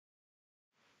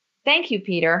Thank you,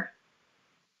 Peter.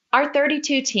 Our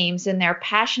 32 teams and their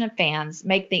passionate fans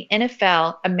make the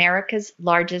NFL America's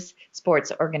largest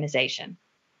sports organization.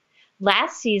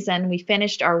 Last season, we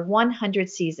finished our 100th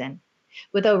season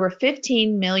with over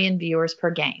 15 million viewers per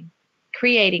game,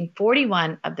 creating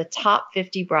 41 of the top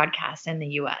 50 broadcasts in the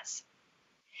U.S.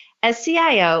 As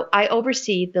CIO, I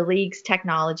oversee the league's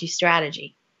technology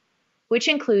strategy, which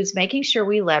includes making sure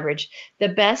we leverage the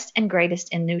best and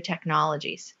greatest in new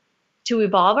technologies to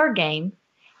evolve our game,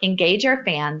 engage our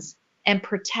fans, and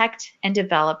protect and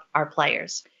develop our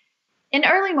players. In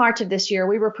early March of this year,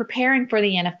 we were preparing for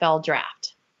the NFL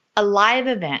Draft, a live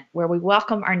event where we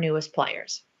welcome our newest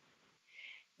players.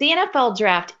 The NFL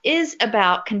Draft is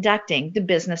about conducting the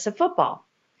business of football,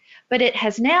 but it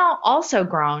has now also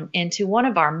grown into one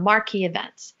of our marquee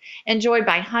events, enjoyed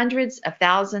by hundreds of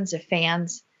thousands of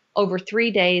fans over 3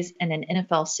 days in an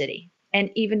NFL city, and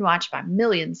even watched by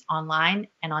millions online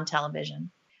and on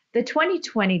television. The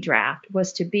 2020 draft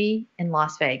was to be in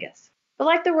Las Vegas. But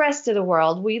like the rest of the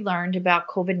world, we learned about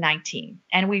COVID-19,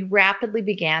 and we rapidly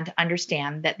began to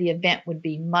understand that the event would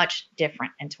be much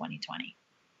different in 2020.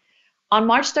 On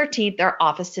March 13th, our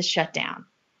offices shut down,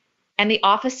 and the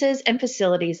offices and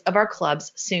facilities of our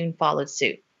clubs soon followed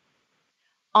suit.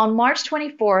 On March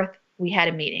 24th, we had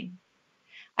a meeting.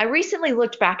 I recently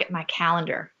looked back at my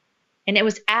calendar, and it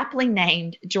was aptly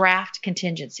named Draft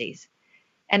Contingencies.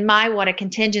 And my, what a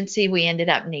contingency we ended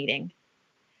up needing.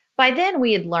 By then,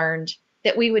 we had learned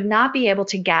that we would not be able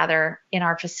to gather in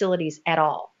our facilities at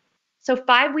all. So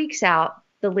 5 weeks out,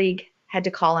 the league had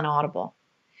to call an audible.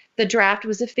 The draft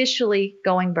was officially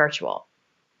going virtual.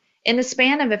 In the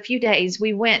span of a few days,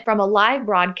 we went from a live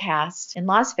broadcast in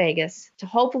Las Vegas to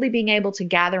hopefully being able to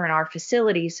gather in our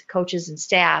facilities, coaches and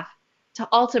staff, to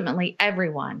ultimately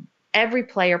everyone, every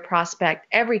player, prospect,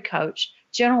 every coach,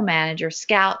 general manager,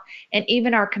 scout, and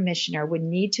even our commissioner would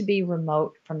need to be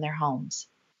remote from their homes.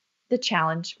 The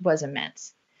challenge was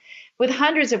immense, with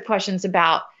hundreds of questions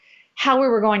about how we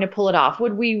were going to pull it off.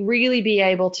 Would we really be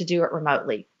able to do it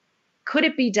remotely? Could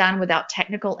it be done without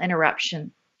technical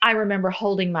interruption? I remember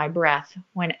holding my breath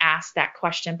when asked that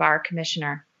question by our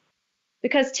commissioner,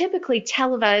 because typically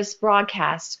televised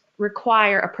broadcasts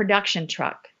require a production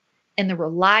truck and the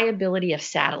reliability of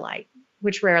satellite,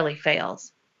 which rarely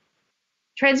fails,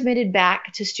 transmitted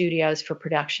back to studios for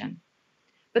production.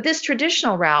 But this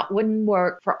traditional route wouldn't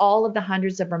work for all of the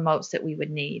hundreds of remotes that we would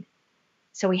need.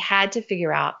 So we had to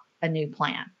figure out a new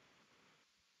plan.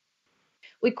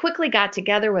 We quickly got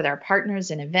together with our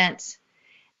partners in events,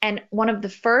 and one of the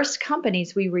first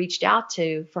companies we reached out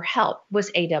to for help was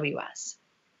AWS.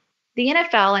 The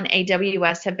NFL and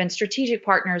AWS have been strategic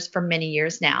partners for many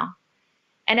years now.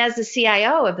 And as the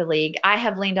CIO of the league, I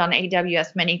have leaned on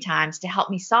AWS many times to help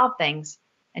me solve things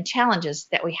and challenges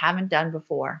that we haven't done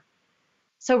before.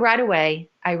 So right away,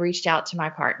 I reached out to my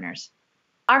partners.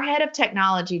 Our head of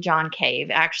technology, John Cave,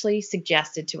 actually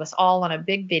suggested to us all on a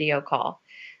big video call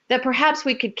that perhaps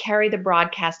we could carry the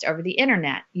broadcast over the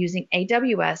internet using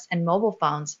AWS and mobile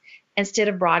phones instead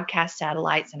of broadcast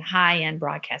satellites and high-end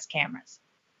broadcast cameras.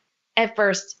 At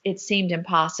first, it seemed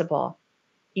impossible.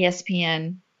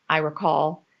 ESPN, I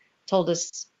recall, told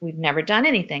us we've never done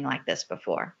anything like this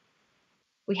before.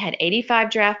 We had 85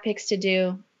 draft picks to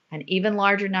do, an even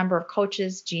larger number of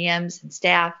coaches, GMs, and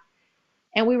staff,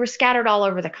 and we were scattered all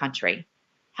over the country.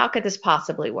 How could this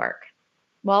possibly work?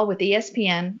 Well, with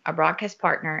ESPN, our broadcast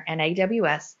partner, and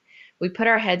AWS, we put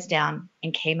our heads down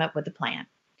and came up with a plan.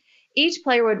 Each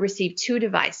player would receive 2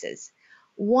 devices,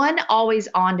 one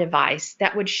always-on device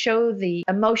that would show the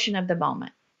emotion of the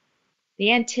moment,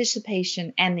 the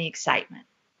anticipation, and the excitement.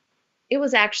 It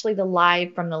was actually the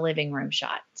live from the living room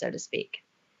shot, so to speak.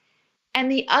 And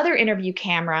the other interview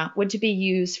camera would be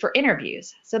used for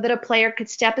interviews so that a player could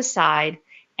step aside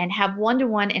and have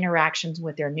one-to-one interactions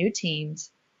with their new teams,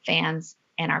 fans,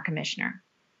 and our commissioner.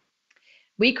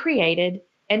 We created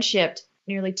and shipped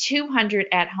nearly 200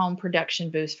 at-home production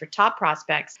booths for top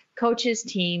prospects, coaches,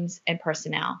 teams, and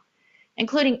personnel,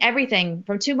 including everything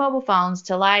from 2 mobile phones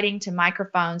to lighting to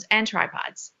microphones and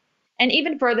tripods. And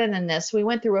even further than this, we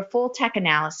went through a full tech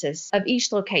analysis of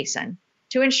each location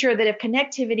to ensure that if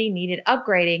connectivity needed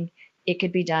upgrading, it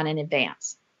could be done in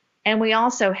advance. And we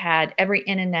also had every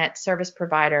internet service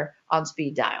provider on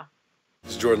speed dial.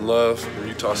 It's Jordan Love from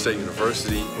Utah State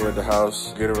University. We're at the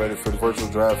house, getting ready for the virtual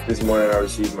draft. This morning I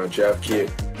received my draft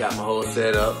kit. Got my whole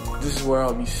setup. This is where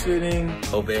I'll be sitting.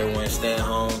 Hope everyone's staying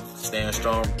home, staying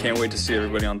strong. Can't wait to see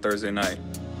everybody on Thursday night.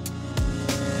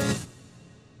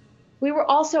 We were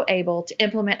also able to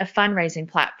implement a fundraising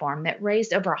platform that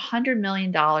raised over $100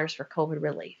 million for COVID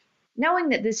relief. Knowing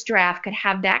that this draft could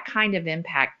have that kind of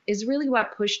impact is really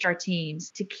what pushed our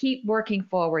teams to keep working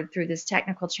forward through this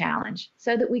technical challenge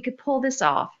so that we could pull this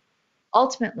off,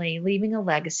 ultimately leaving a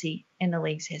legacy in the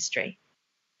league's history.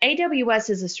 AWS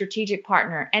is a strategic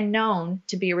partner and known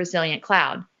to be a resilient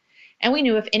cloud, and we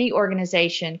knew if any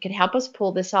organization could help us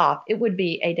pull this off, it would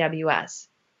be AWS.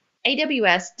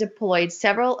 AWS deployed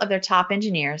several of their top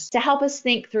engineers to help us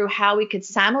think through how we could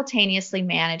simultaneously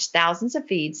manage thousands of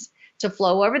feeds to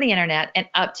flow over the internet and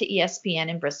up to ESPN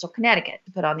in Bristol, Connecticut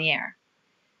to put on the air.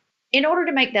 In order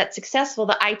to make that successful,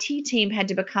 the IT team had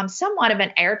to become somewhat of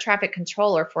an air traffic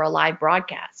controller for a live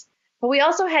broadcast. But we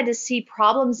also had to see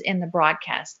problems in the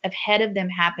broadcast ahead of them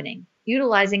happening,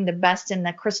 utilizing the best in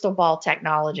the crystal ball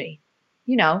technology.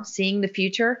 You know, seeing the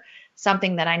future,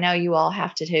 something that I know you all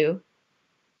have to do.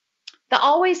 The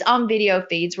always-on video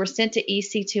feeds were sent to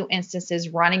EC2 instances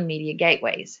running media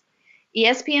gateways.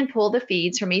 ESPN pulled the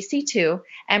feeds from EC2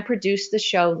 and produced the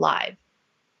show live.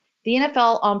 The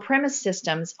NFL on-premise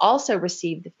systems also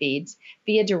received the feeds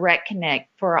via Direct Connect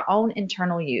for our own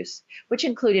internal use, which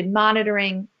included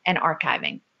monitoring and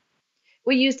archiving.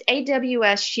 We used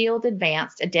AWS Shield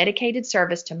Advanced, a dedicated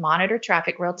service to monitor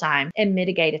traffic real-time and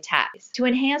mitigate attacks, to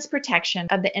enhance protection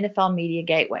of the NFL media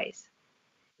gateways.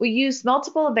 We used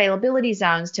multiple availability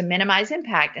zones to minimize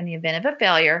impact in the event of a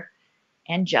failure,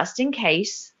 and just in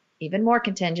case, even more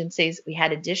contingencies, we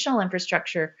had additional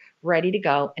infrastructure ready to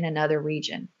go in another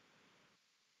region.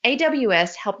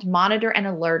 AWS helped monitor and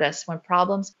alert us when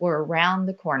problems were around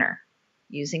the corner,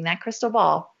 using that crystal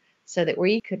ball so that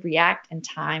we could react in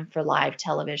time for live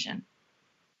television.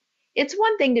 It's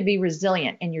one thing to be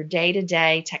resilient in your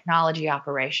day-to-day technology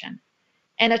operation,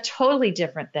 and a totally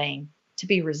different thing to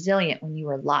be resilient when you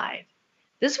are live.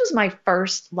 This was my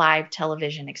first live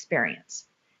television experience,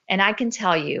 and I can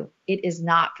tell you it is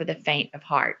not for the faint of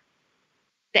heart.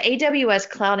 The AWS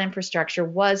cloud infrastructure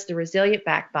was the resilient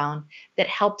backbone that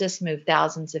helped us move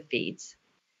thousands of feeds.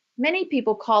 Many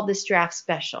people called this draft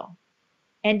special,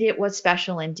 and it was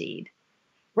special indeed.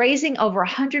 Raising over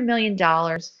 $100 million,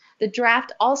 the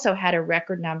draft also had a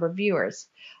record number of viewers,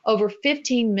 over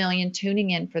 15 million tuning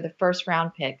in for the first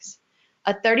round picks,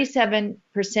 a 37%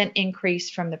 increase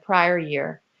from the prior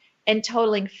year, and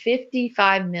totaling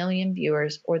 55 million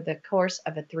viewers over the course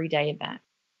of a 3-day event.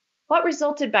 What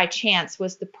resulted by chance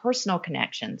was the personal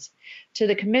connections to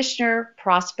the commissioner,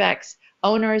 prospects,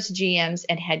 owners, GMs,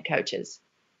 and head coaches.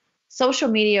 Social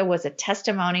media was a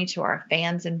testimony to our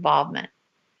fans' involvement.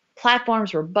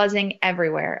 Platforms were buzzing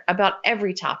everywhere about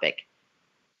every topic.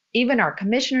 Even our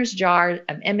commissioner's jar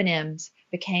of M&Ms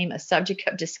became a subject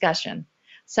of discussion,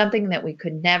 something that we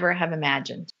could never have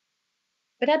imagined.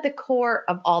 But at the core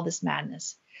of all this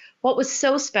madness, what was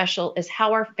so special is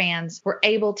how our fans were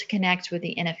able to connect with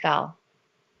the NFL.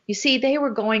 You see, they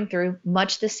were going through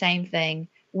much the same thing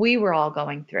we were all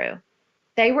going through.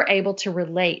 They were able to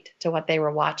relate to what they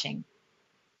were watching.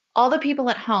 All the people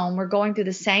at home were going through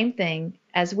the same thing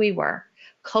as we were,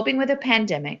 coping with a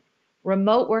pandemic,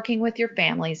 remote working with your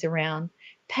families around,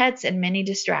 pets, and many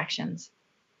distractions.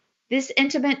 This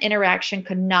intimate interaction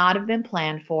could not have been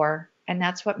planned for, and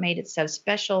that's what made it so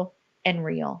special and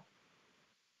real.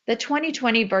 The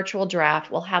 2020 virtual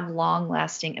draft will have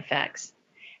long-lasting effects.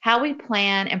 How we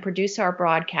plan and produce our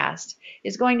broadcast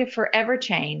is going to forever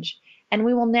change, and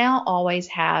we will now always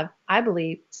have, I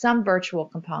believe, some virtual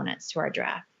components to our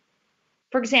draft.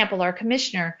 For example, our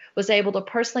commissioner was able to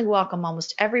personally welcome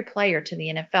almost every player to the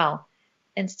NFL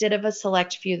instead of a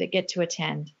select few that get to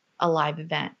attend a live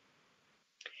event.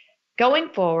 Going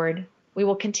forward, we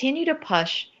will continue to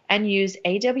push and use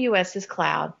AWS's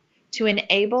cloud to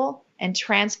enable and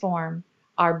transform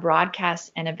our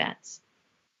broadcasts and events.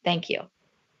 Thank you.